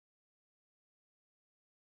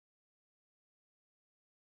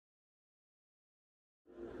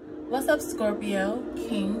What's up, Scorpio,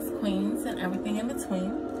 kings, queens, and everything in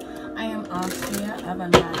between? I am Austria of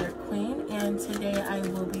Another Queen, and today I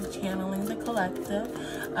will be channeling the collective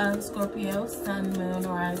of Scorpio, Sun, Moon,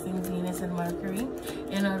 Rising, Venus, and Mercury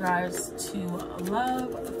in regards to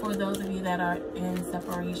love for those of you that are in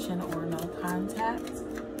separation or no contact.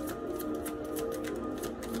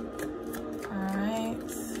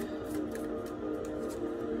 Alright.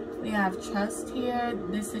 We have trust here.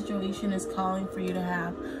 This situation is calling for you to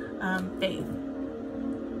have faith.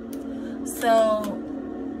 So,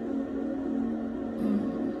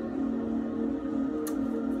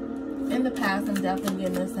 in the past, I'm definitely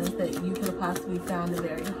getting the sense that you could have possibly found it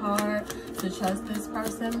very hard to trust this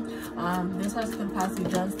person. This person could have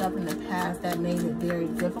possibly done stuff in the past that made it very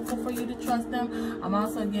difficult for you to trust them. I'm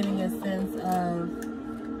also getting a sense of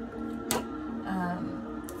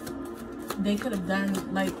they could have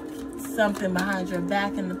done like something behind your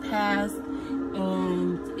back in the past,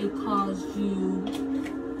 and it caused you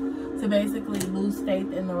to basically lose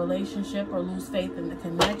faith in the relationship or lose faith in the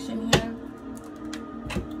connection here.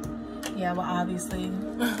 Yeah, well, obviously,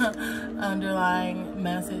 underlying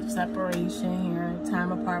message, separation here,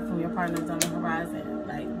 time apart from your partners on the horizon.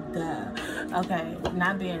 Like, duh. Okay,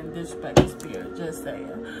 not being disrespectful spirit, just saying.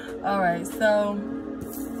 All right, so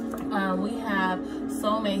we have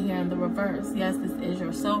soulmate here in the reverse. Yes, this is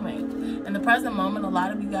your soulmate. In the present moment, a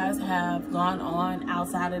lot of you guys have gone on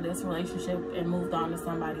outside of this relationship and moved on to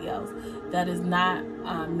somebody else. That is not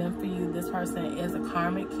meant for you. This person is a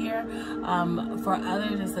karmic here. For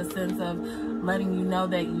others, it's a sense of letting you know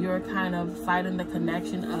that you're kind of fighting the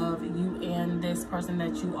connection of you and this person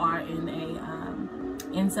that you are in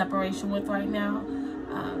a in separation with right now.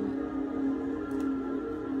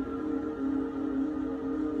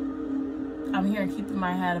 I'm here keeping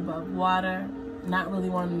my head above water, not really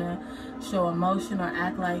wanting to show emotion or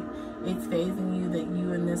act like it's phasing you that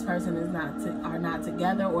you and this person is are not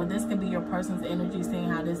together, or this could be your person's energy seeing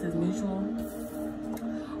how this is mutual.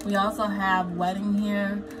 We also have wedding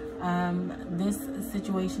here. This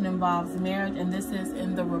situation involves marriage, and this is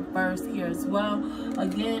in the reverse here as well.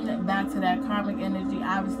 Again, back to that karmic energy,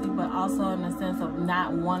 obviously, but also in the sense of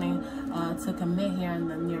not wanting to commit here in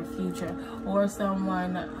the near future, or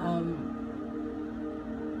someone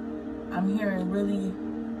I'm hearing really,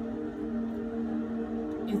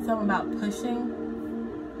 it's something about pushing.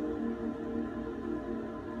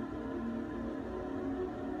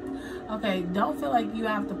 Okay, don't feel like you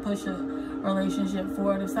have to push a relationship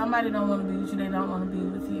forward. If somebody don't want to be with you, they don't want to be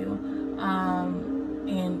with you.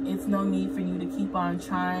 And it's no need for you to keep on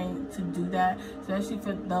trying to do that, especially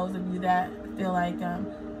for those of you that feel like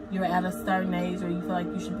you're at a certain age, or you feel like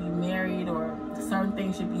you should be married, or certain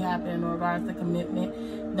things should be happening in regards to commitment.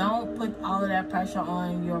 Don't put all of that pressure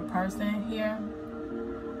on your person here.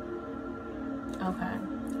 Okay.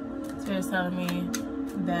 Spirit's telling me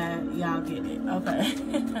that y'all get it. Okay.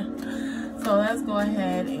 So let's go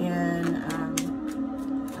ahead and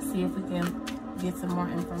see if we can get some more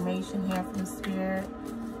information here from Spirit.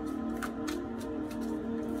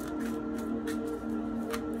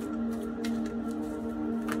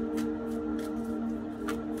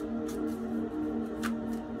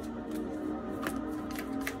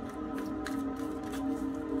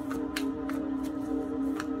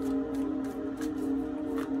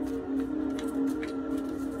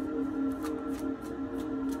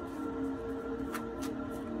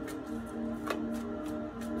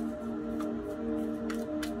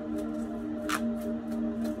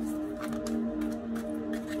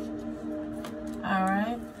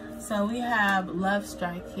 So we have love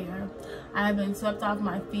strike here. I have been swept off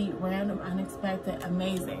my feet, random, unexpected,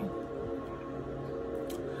 amazing.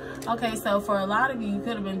 Okay, so for a lot of you, you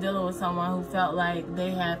could have been dealing with someone who felt like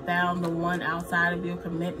they had found the one outside of your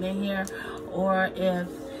commitment here. Or if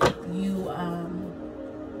you,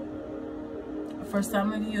 for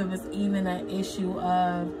some of you, it was even an issue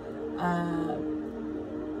of,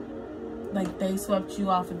 like they swept you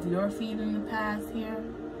off of your feet in the past here.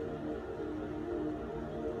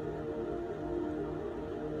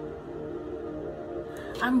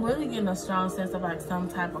 I'm really getting a strong sense of like some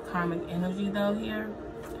type of karmic energy though here.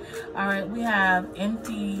 All right, we have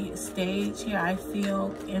empty stage here. I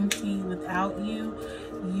feel empty without you.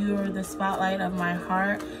 You're the spotlight of my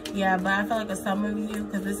heart. Yeah, but I feel like with some of you,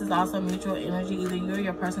 because this is also mutual energy, either you or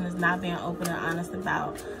your person is not being open and honest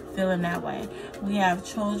about feeling that way. We have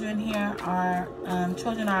children here.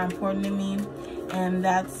 Children are important to me, and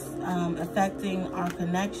that's affecting our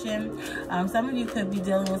connection. Some of you could be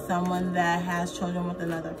dealing with someone that has children with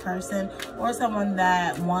another person, or someone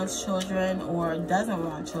that wants children or doesn't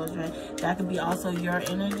want children. That could be also your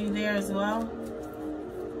energy there as well.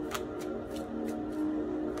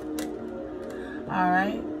 All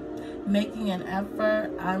right. Making an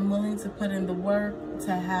effort. I'm willing to put in the work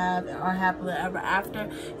to have or happily ever after.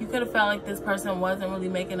 You could have felt like this person wasn't really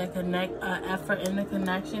making a effort in the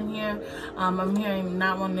connection here. I'm hearing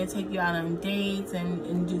not wanting to take you out on dates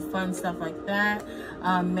and do fun stuff like that.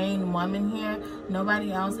 Main woman here.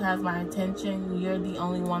 Nobody else has my attention. You're the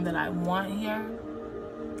only one that I want here.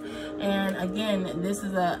 And again, this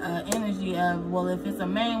is a energy of, well, if it's a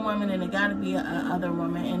main woman, then it got to be a other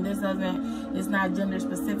woman. And this doesn't, it's not gender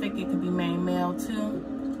specific. It could be main male too.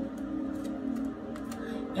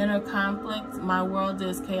 Inner conflict. My world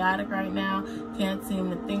is chaotic right now. Can't seem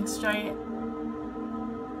to think straight.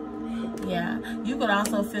 Yeah, you could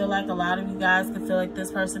also feel like a lot of you guys could feel like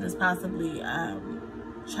this person is possibly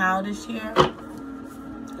childish here.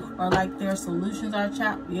 Or like their solutions are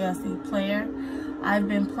child. Yeah, see, player. I've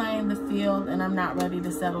been playing the field and I'm not ready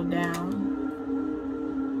to settle down.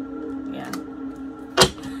 Yeah.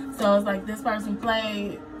 So it's like this person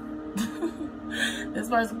played this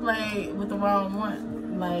person played with the wrong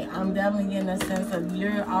one. Like, I'm definitely getting a sense of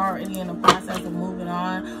you're already in the process of moving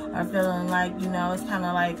on, or feeling like, you know, it's kind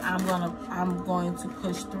of like I'm going to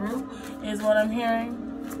push through is what I'm hearing.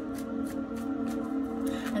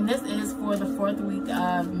 And this is for the 4th week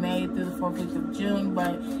of May through the 4th week of June.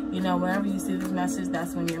 But, you know, whenever you see this message,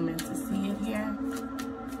 that's when you're meant to see it here.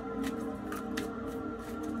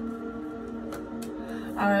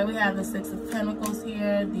 All right, we have the 6 of Pentacles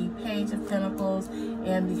here, the Page of Pentacles,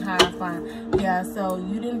 and the Hierophant. Yeah, so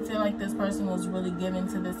you didn't feel like this person was really given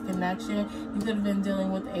to this connection. You could have been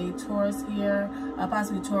dealing with a Taurus here,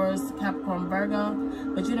 possibly Taurus, Capricorn, Virgo,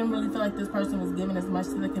 but you didn't really feel like this person was given as much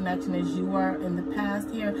to the connection as you were in the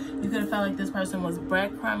past here. You could have felt like this person was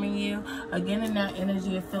breadcrumbing you. Again, in that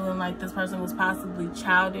energy of feeling like this person was possibly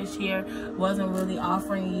childish here, wasn't really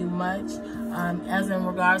offering you much, as in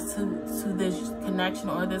regards to this connection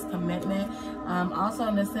or this commitment. Also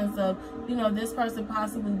in the sense of, you know, this person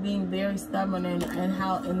possibly being very stubborn and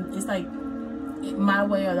it's like my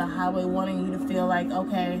way or the highway, wanting you to feel like,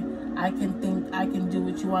 okay, I can do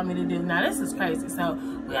what you want me to do. Now this is crazy. So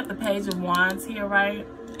we got the Page of Wands here, right?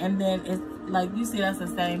 And then it's like, you see, that's the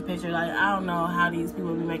same picture. Like, I don't know how these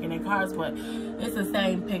people be making their cards, but it's the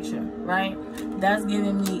same picture, right? That's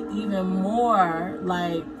giving me even more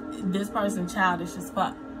like this person childish as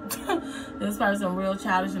fuck. This person real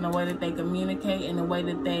childish in the way that they communicate, in the way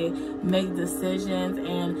that they make decisions,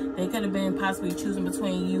 and they could have been possibly choosing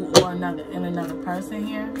between you or another person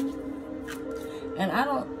here. And I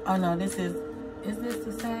don't, oh no, is this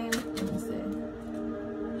the same? Let me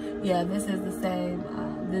see. Yeah, this is the same.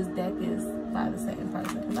 This deck is by the same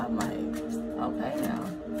person, because I'm like, okay now.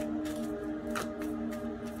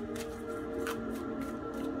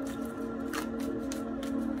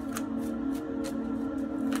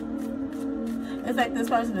 It's like this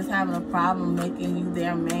person is having a problem making you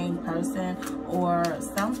their main person or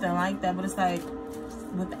something like that. But it's like,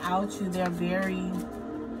 without you, they're very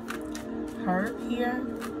hurt here.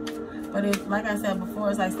 But it's like I said before,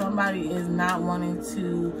 it's like somebody is not wanting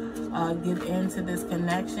to give into this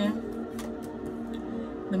connection.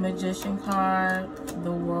 The Magician card,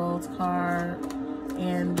 the World card,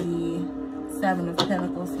 and the 7 of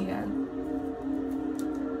Pentacles here.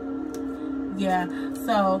 Yeah,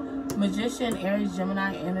 so Magician, Aries,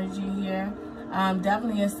 Gemini energy here.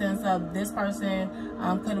 Definitely a sense of this person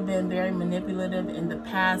could have been very manipulative in the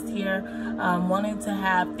past here, wanting to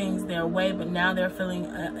have things their way, but now they're feeling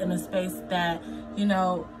in a space that, you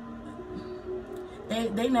know,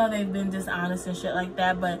 they know they've been dishonest and shit like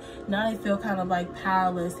that, but now they feel kind of like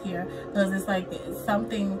powerless here, because it's like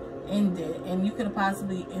something ended, and you could have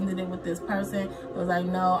possibly ended it with this person. It was like,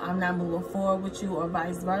 no, I'm not moving forward with you, or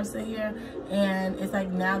vice versa here. And it's like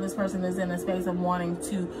now this person is in a space of wanting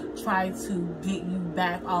to try to get you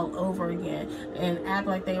back all over again and act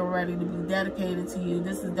like they are ready to be dedicated to you.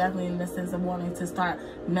 This is definitely in the sense of wanting to start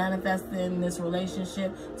manifesting this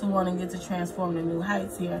relationship, to wanting it to transform to new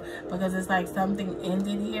heights here, because it's like something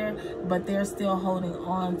ended here, but they're still holding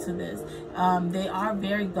on to this. They are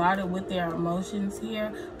very guarded with their emotions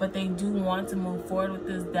here, but they do want to move forward with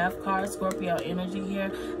this Death card, Scorpio energy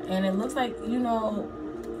here. And it looks like, you know,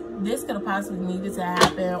 this could have possibly needed to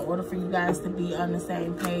happen in order for you guys to be on the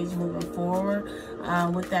same page moving forward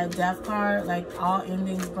with that Death card. Like, all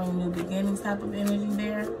endings bring new beginnings type of energy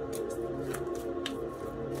there.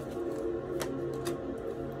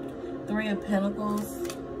 3 of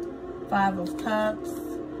Pentacles, 5 of Cups,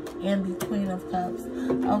 and the Queen of Cups.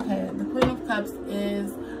 Okay, the Queen of Cups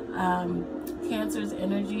is Cancer's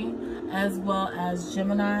energy, as well as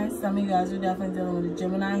Gemini. Some of you guys are definitely dealing with a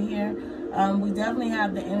Gemini here. We definitely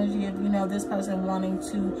have the energy of, you know, this person wanting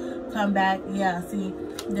to come back. Yeah, see,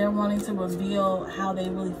 they're wanting to reveal how they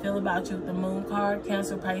really feel about you with the Moon card,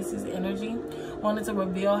 Cancer, Pisces energy. Wanted to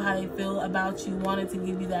reveal how they feel about you. Wanted to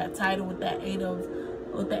give you that title with that Eight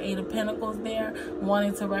of Pentacles there.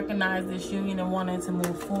 Wanting to recognize this union and wanting to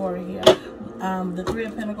move forward here. The Three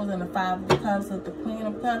of Pentacles and the Five of Cups with the Queen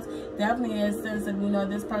of Cups. Definitely in a sense of, you know,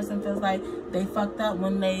 this person feels like they fucked up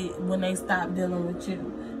when they stopped dealing with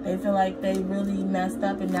you. They feel like they really messed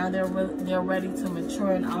up, and now they're ready to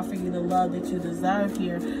mature and offer you the love that you deserve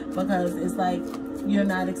here, because it's like you're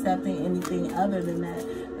not accepting anything other than that.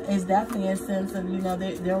 It's definitely a sense of, you know,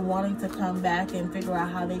 they're wanting to come back and figure out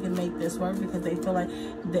how they can make this work, because they feel like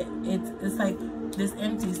that it's like this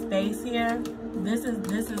empty space here. This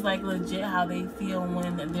is like legit how they feel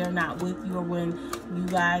when they're not with you, or when you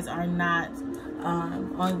guys are not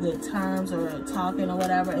on good terms or talking or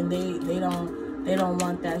whatever, and they don't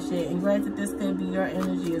want that shit. And granted, this could be your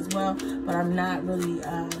energy as well, but I'm not really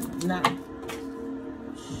not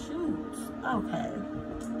shoot. Okay.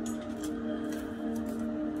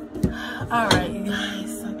 Alright, you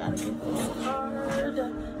guys, I gotta get this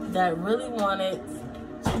card that really wanted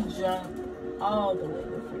to jump all the way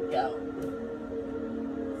to freak out.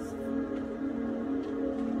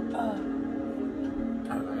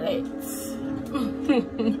 Alright.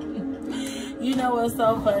 You know what's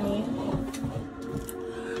so funny?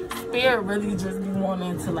 Spirit really just be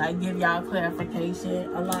wanting to like give y'all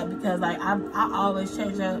clarification a lot, because like I always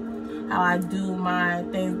change up how I do my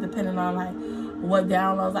things depending on like what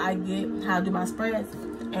downloads I get, how I do my spreads.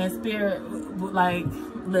 And Spirit, like,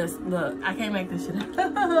 listen, look, I can't make this shit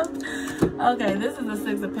up. Okay, this is the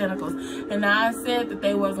Six of Pentacles. And now I said that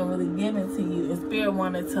they wasn't really given to you, and Spirit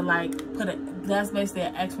wanted to like that's basically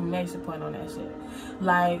an exclamation point on that shit.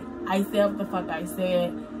 Like, I said what the fuck I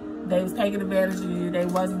said. They was taking advantage of you. They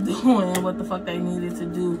wasn't doing what the fuck they needed to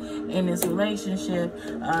do in this relationship.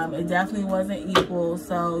 It definitely wasn't equal,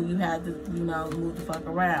 so you had to, you know, move the fuck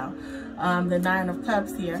around. The Nine of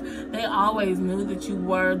Cups here. They always knew that you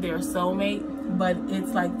were their soulmate, but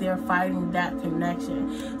it's like they're fighting that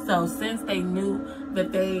connection. So since they knew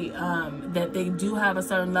that they do have a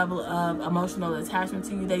certain level of emotional attachment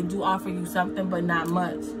to you, they do offer you something, but not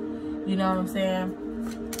much. You know what I'm saying?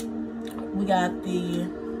 We got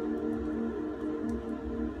the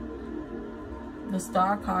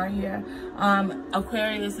Star card here.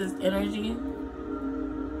 Aquarius's energy.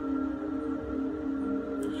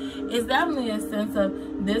 It's definitely a sense of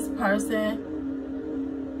this person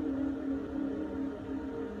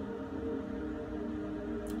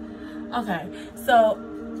okay, so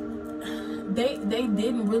they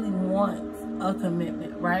didn't really want a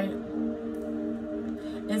commitment, right?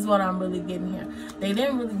 Is what I'm really getting here. They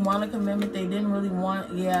didn't really want a commitment. They didn't really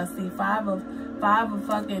want, yeah, see, five of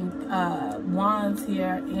fucking wands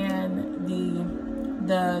here, and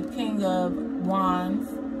the King of Wands,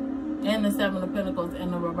 and the Seven of Pentacles in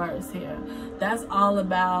the reverse here. That's all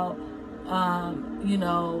about you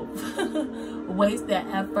know, wasted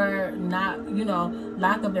effort, not, you know,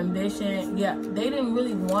 lack of ambition. Yeah, they didn't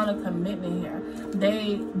really want a commitment here.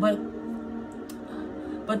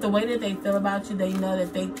 But the way that they feel about you, they know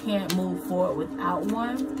that they can't move forward without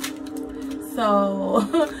one. So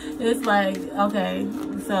it's like, okay,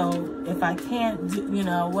 so if I can't do, you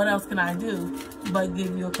know, what else can I do but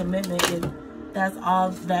give you a commitment if that's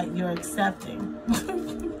all that you're accepting?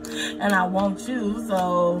 And I want you,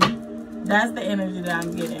 so that's the energy that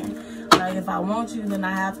I'm getting. Like, if I want you, then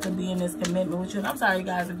I have to be in this commitment with you. And I'm sorry,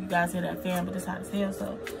 guys, if you guys hear that fan, but it's hot as hell,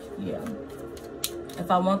 so yeah. If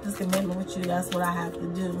I want this commitment with you, that's what I have to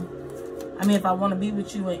do. I mean, if I want to be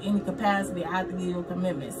with you in any capacity, I have to give you a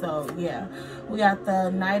commitment. So, yeah. We got the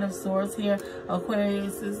Knight of Swords here.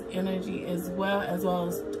 Aquarius's energy as well as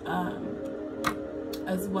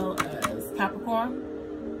Capricorn.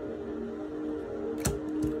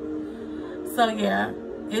 So, yeah.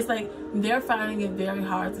 It's like they're finding it very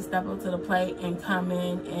hard to step up to the plate and come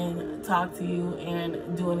in and talk to you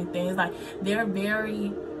and do anything. It's like they're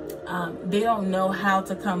very... they don't know how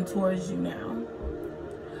to come towards you now.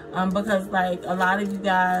 Because like a lot of you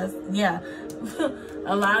guys, yeah,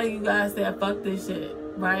 a lot of you guys said fuck this shit,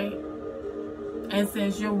 right? And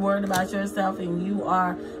since you're worried about yourself and you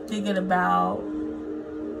are thinking about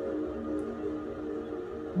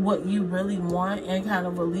what you really want and kind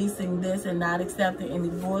of releasing this and not accepting any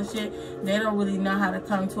bullshit, they don't really know how to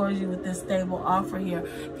come towards you with this stable offer here.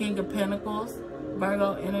 King of Pentacles,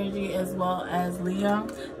 Virgo energy, as well as Leo.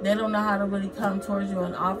 They don't know how to really come towards you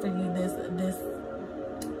and offer you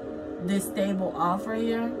this stable offer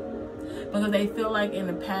here, because they feel like in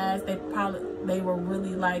the past they were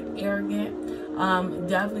really like arrogant,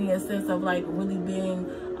 Definitely a sense of like really being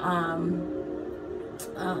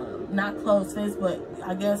not closed fist, but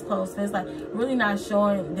I guess closed fist, like really not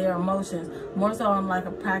showing their emotions, more so on like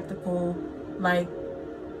a practical, like,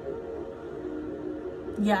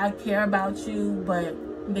 yeah, I care about you, but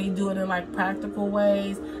they do it in like practical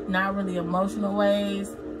ways, not really emotional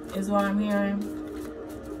ways, is what I'm hearing.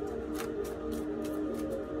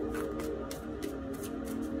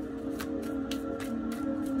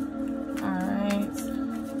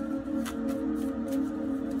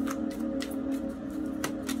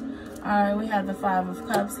 Alright, we have the Five of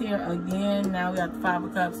Cups here again. Now we got the Five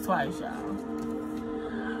of Cups twice, y'all.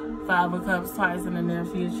 Five of Cups twice in the near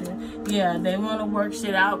future. Yeah, they want to work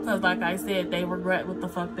shit out because, like I said, they regret what the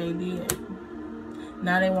fuck they did.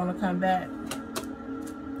 Now they want to come back.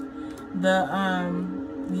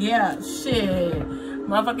 Yeah, shit.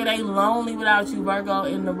 Motherfucker, they lonely without you, Virgo,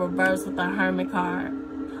 in the reverse with the Hermit card.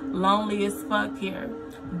 Lonely as fuck here.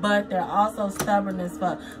 But they're also stubborn as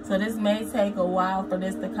fuck. So this may take a while for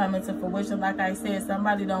this to come into fruition. Like I said,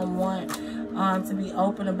 somebody don't want to be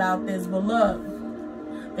open about this. But look,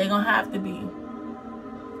 they're going to have to be.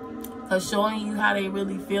 Because showing you how they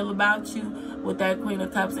really feel about you with that Queen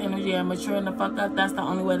of Cups energy and maturing the fuck up, that's the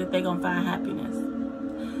only way that they're going to find happiness.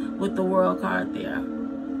 With the World card there.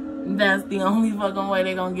 That's the only fucking way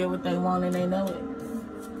they're going to get what they want, and they know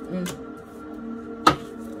it.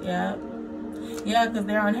 Yeah. Yeah, because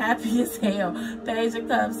they're unhappy as hell. Page of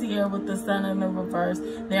Cups here with the Sun in the reverse.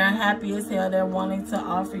 They're unhappy as hell. They're wanting to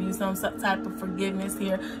offer you some type of forgiveness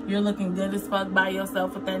here. You're looking good as fuck by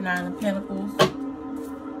yourself with that Nine of Pentacles.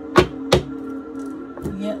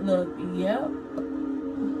 Yeah, look, yep.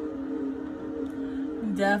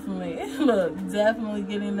 Definitely, look, definitely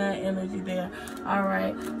getting that energy there. All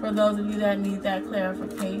right, for those of you that need that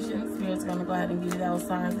clarification, Spirit's going to go ahead and give you those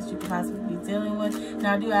signs that you could possibly be dealing with.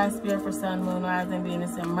 Now, I do ask Spirit for Sun, Moon, Rising,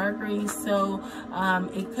 Venus, and Mercury, so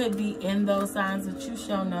it could be in those signs that you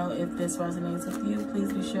shall know. If this resonates with you,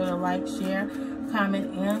 please be sure to like, share,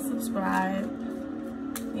 comment, and subscribe.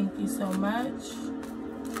 Thank you so much.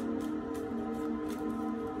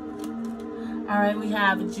 All right, we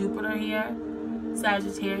have Jupiter here.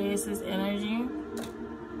 Sagittarius's energy.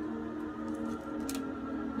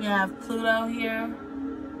 We have Pluto here,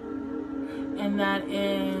 and that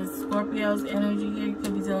is Scorpio's energy here. You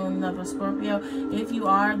could be dealing with another Scorpio. If you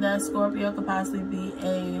are, that Scorpio could possibly be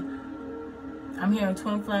I'm hearing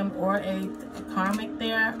twin flame or a karmic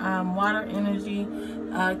there. Water energy,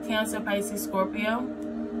 Cancer, Pisces, Scorpio.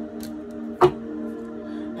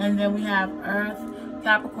 And then we have Earth,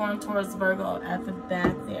 Capricorn, Taurus, Virgo at the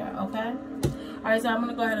back there, okay? All right, so I'm going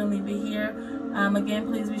to go ahead and leave it here. Again,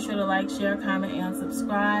 please be sure to like, share, comment, and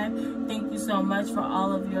subscribe. Thank you so much for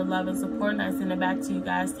all of your love and support, and I send it back to you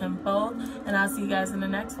guys tenfold, and I'll see you guys in the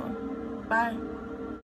next one. Bye.